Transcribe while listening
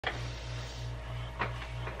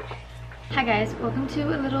Hi guys, welcome to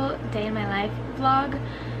a little day in my life vlog.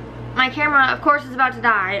 My camera, of course, is about to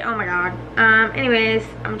die. Oh my god. Anyways,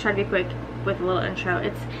 I'm gonna try to be quick with a little intro.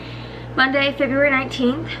 It's Monday, February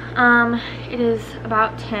 19th. It is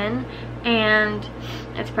about 10 and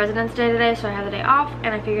it's President's Day today, so I have the day off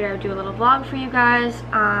and I figured I would do a little vlog for you guys.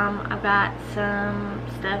 I've got some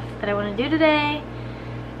stuff that I want to do today,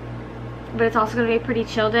 but it's also gonna be a pretty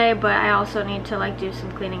chill day, but I also need to like do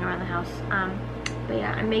some cleaning around the house. But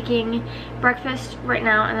yeah, I'm making breakfast right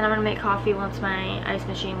now and then I'm gonna make coffee once my ice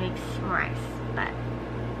machine makes more ice. But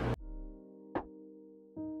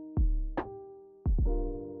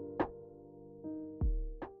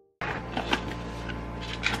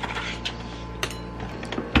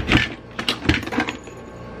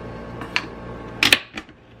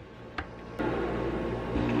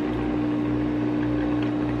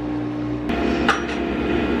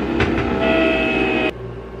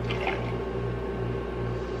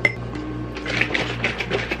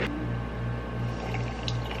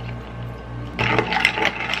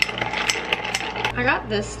I got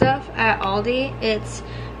this stuff at Aldi. It's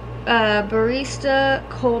barista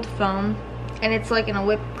cold foam, and it's like in a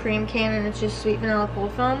whipped cream can, and it's just sweet vanilla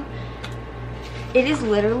cold foam. It is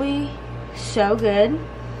literally so good.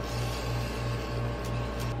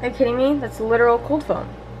 Are you kidding me? That's literal cold foam.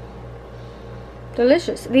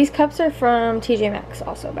 Delicious. These cups are from TJ Maxx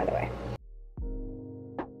also, by the way.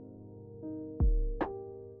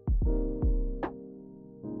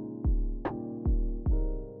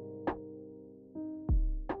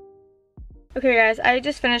 Okay guys, I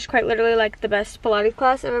just finished quite literally like the best Pilates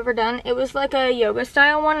class I've ever done. It was like a yoga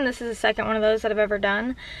style one, and this is the second one of those that I've ever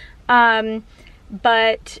done.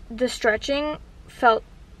 But the stretching felt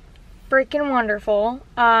freaking wonderful.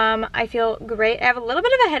 I feel great. I have a little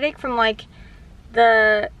bit of a headache from like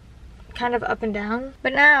the kind of up and down.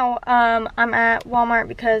 But now I'm at Walmart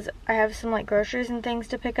because I have some like groceries and things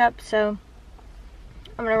to pick up, so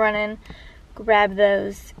I'm gonna run in, grab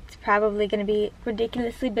those. It's probably gonna be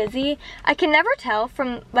ridiculously busy. I can never tell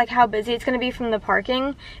from like how busy it's gonna be from the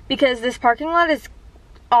parking, because this parking lot is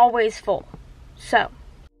always full. So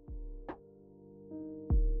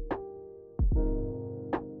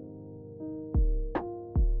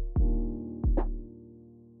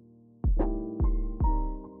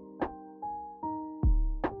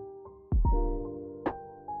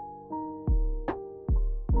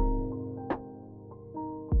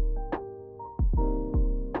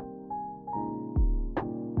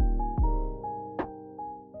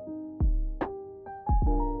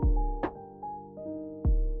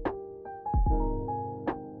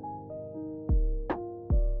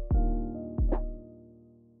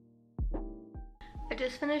I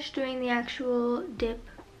just finished doing the actual dip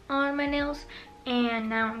on my nails, and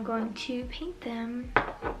now I'm going to paint them.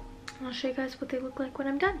 I'll show you guys what they look like when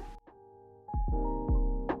I'm done.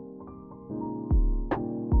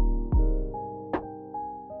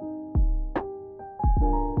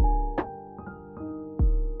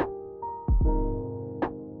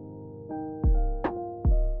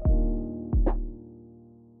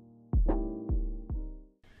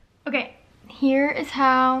 Okay, here is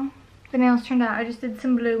how the nails turned out. I just did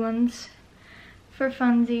some blue ones for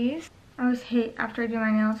funsies. I always hate after I do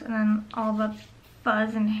my nails and then all the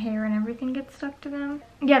fuzz and hair and everything gets stuck to them.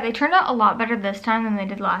 Yeah, they turned out a lot better this time than they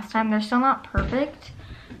did last time. They're still not perfect,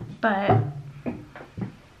 but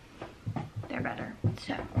they're better.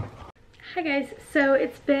 So, hi guys. So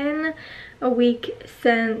it's been a week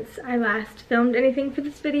since I last filmed anything for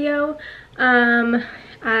this video.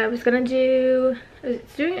 I was gonna do,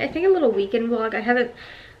 it's doing I think a little weekend vlog. I haven't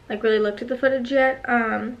like really looked at the footage yet,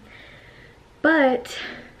 but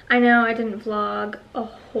I know I didn't vlog a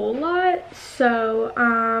whole lot, so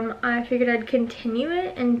I figured I'd continue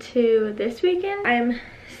it into this weekend. I'm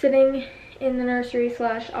sitting in the nursery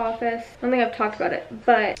slash office. I don't think I've talked about it,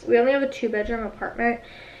 but we only have a 2-bedroom apartment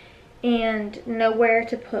and nowhere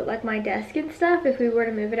to put like my desk and stuff if we were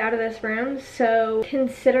to move it out of this room. So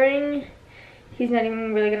considering he's not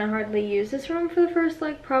even really gonna hardly use this room for the first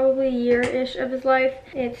like probably year-ish of his life,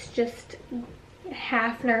 it's just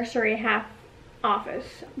half nursery, half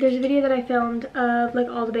office. There's a video that I filmed of like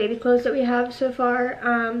all the baby clothes that we have so far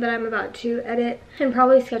that I'm about to edit and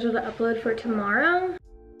probably schedule to upload for tomorrow.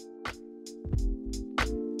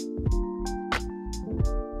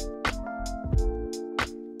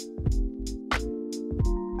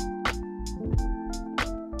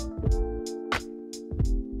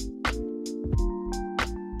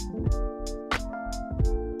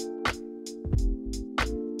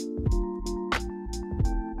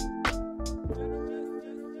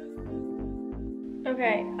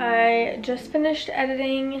 Okay, I just finished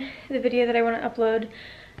editing the video that I want to upload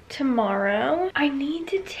tomorrow. I need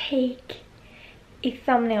to take a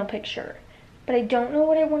thumbnail picture, but I don't know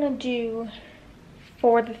what I want to do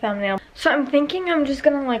for the thumbnail. So I'm thinking I'm just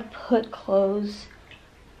gonna like put clothes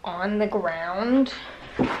on the ground,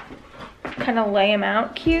 kind of lay them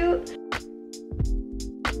out cute.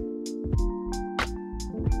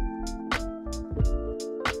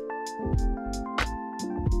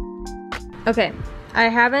 Okay, I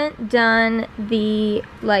haven't done the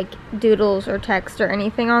like doodles or text or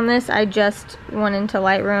anything on this. I just went into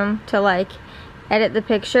Lightroom to like edit the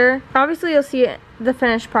picture. Obviously you'll see the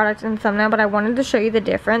finished product in the thumbnail, but I wanted to show you the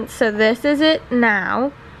difference. So this is it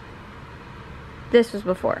now. This was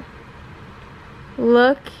before.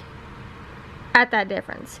 Look at that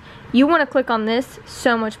difference. You want to click on this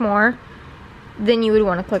so much more than you would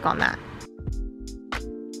want to click on that.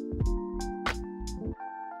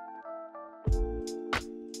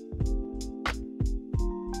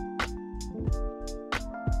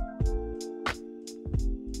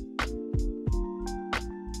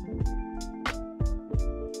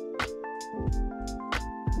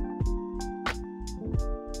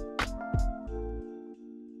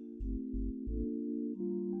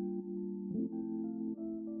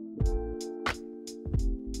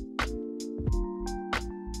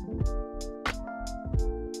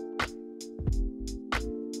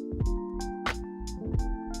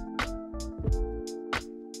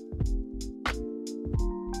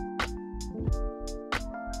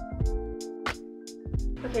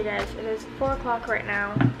 Okay guys, it is 4 o'clock right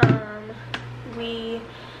now. We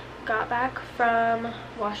got back from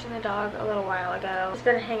washing the dog a little while ago. Just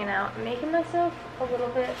been hanging out, making myself a little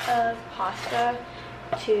bit of pasta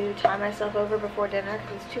to tie myself over before dinner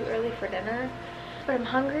because it's too early for dinner. But I'm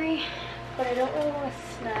hungry, but I don't really want a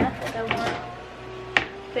snack. Like I want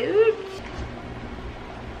food.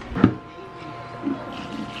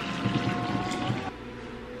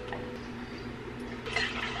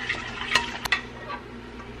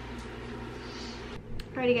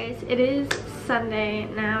 Alrighty guys, it is Sunday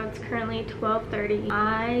now. It's currently 12:30.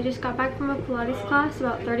 I just got back from a Pilates class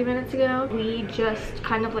about 30 minutes ago. We just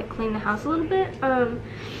kind of like cleaned the house a little bit. I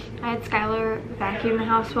had Skylar vacuum the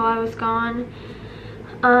house while I was gone.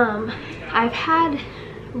 I've had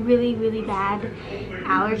really bad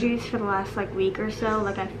allergies for the last like week or so.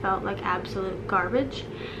 Like I felt like absolute garbage.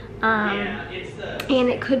 And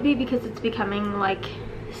it could be because it's becoming like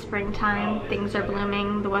springtime, things are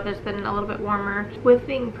blooming, the weather's been a little bit warmer. With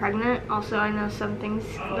being pregnant, also I know some things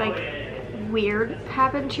like weird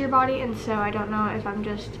happen to your body, and so I don't know if I'm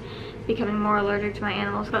just becoming more allergic to my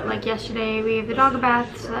animals. But like yesterday we gave the dog a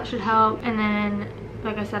bath, so that should help. And then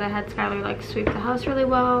like I said, I had Skylar like sweep the house really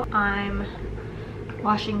well. I'm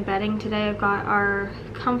washing bedding today. I've got our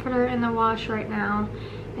comforter in the wash right now,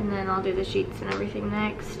 and then I'll do the sheets and everything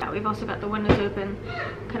next. We've also got the windows open,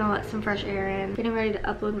 kind of let some fresh air in. Getting ready to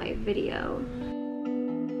upload my video.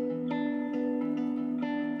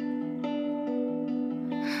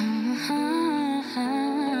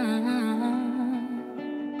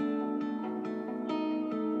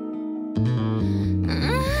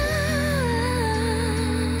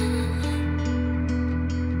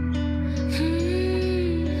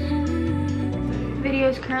 Video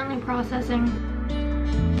is currently processing.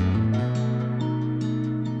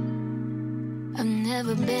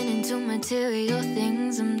 Never been into material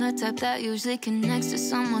things. I'm the type that usually connects to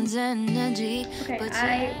someone's energy. Okay,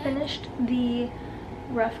 I finished the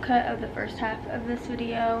rough cut of the first half of this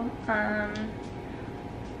video. The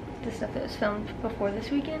stuff that was filmed before this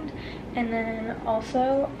weekend. And then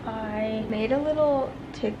also I made a little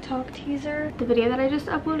TikTok teaser, the video that I just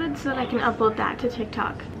uploaded, so that I can upload that to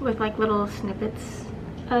TikTok with like little snippets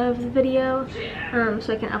of the video,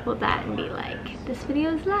 so I can upload that and be like, this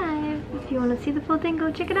video is live. If you want to see the full thing, go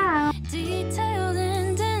check it out. Detailed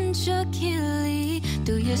and intricately,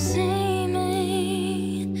 do you see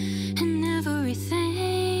me in everything?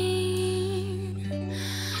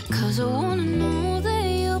 Cause I wanna know that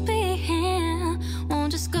you'll be here,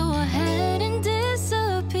 won't just go ahead and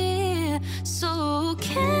disappear. So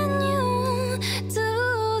can you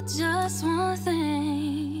do just one thing?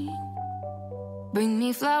 Bring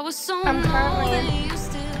me flowers so I'm currently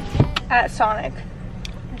at Sonic.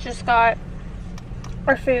 Just got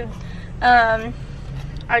our food. I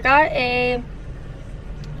got a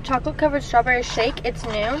chocolate covered strawberry shake. It's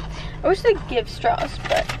new. I wish they'd give straws,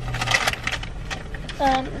 but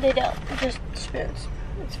they don't. Just spoons.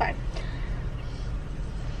 It's fine.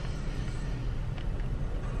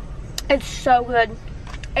 It's so good.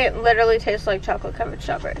 It literally tastes like chocolate covered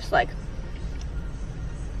strawberries. Like,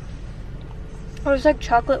 there's like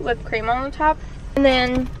chocolate whipped cream on the top. And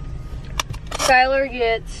then Skylar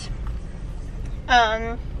gets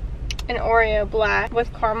an Oreo black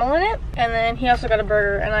with caramel in it. And then he also got a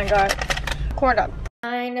burger and I got corn dog.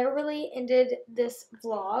 I never really ended this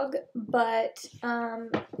vlog, but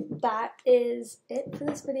that is it for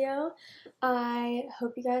this video. I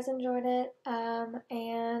hope you guys enjoyed it,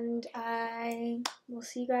 and I will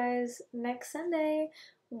see you guys next Sunday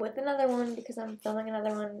with another one because I'm filming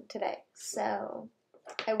another one today. So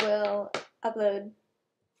I will upload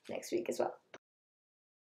next week as well.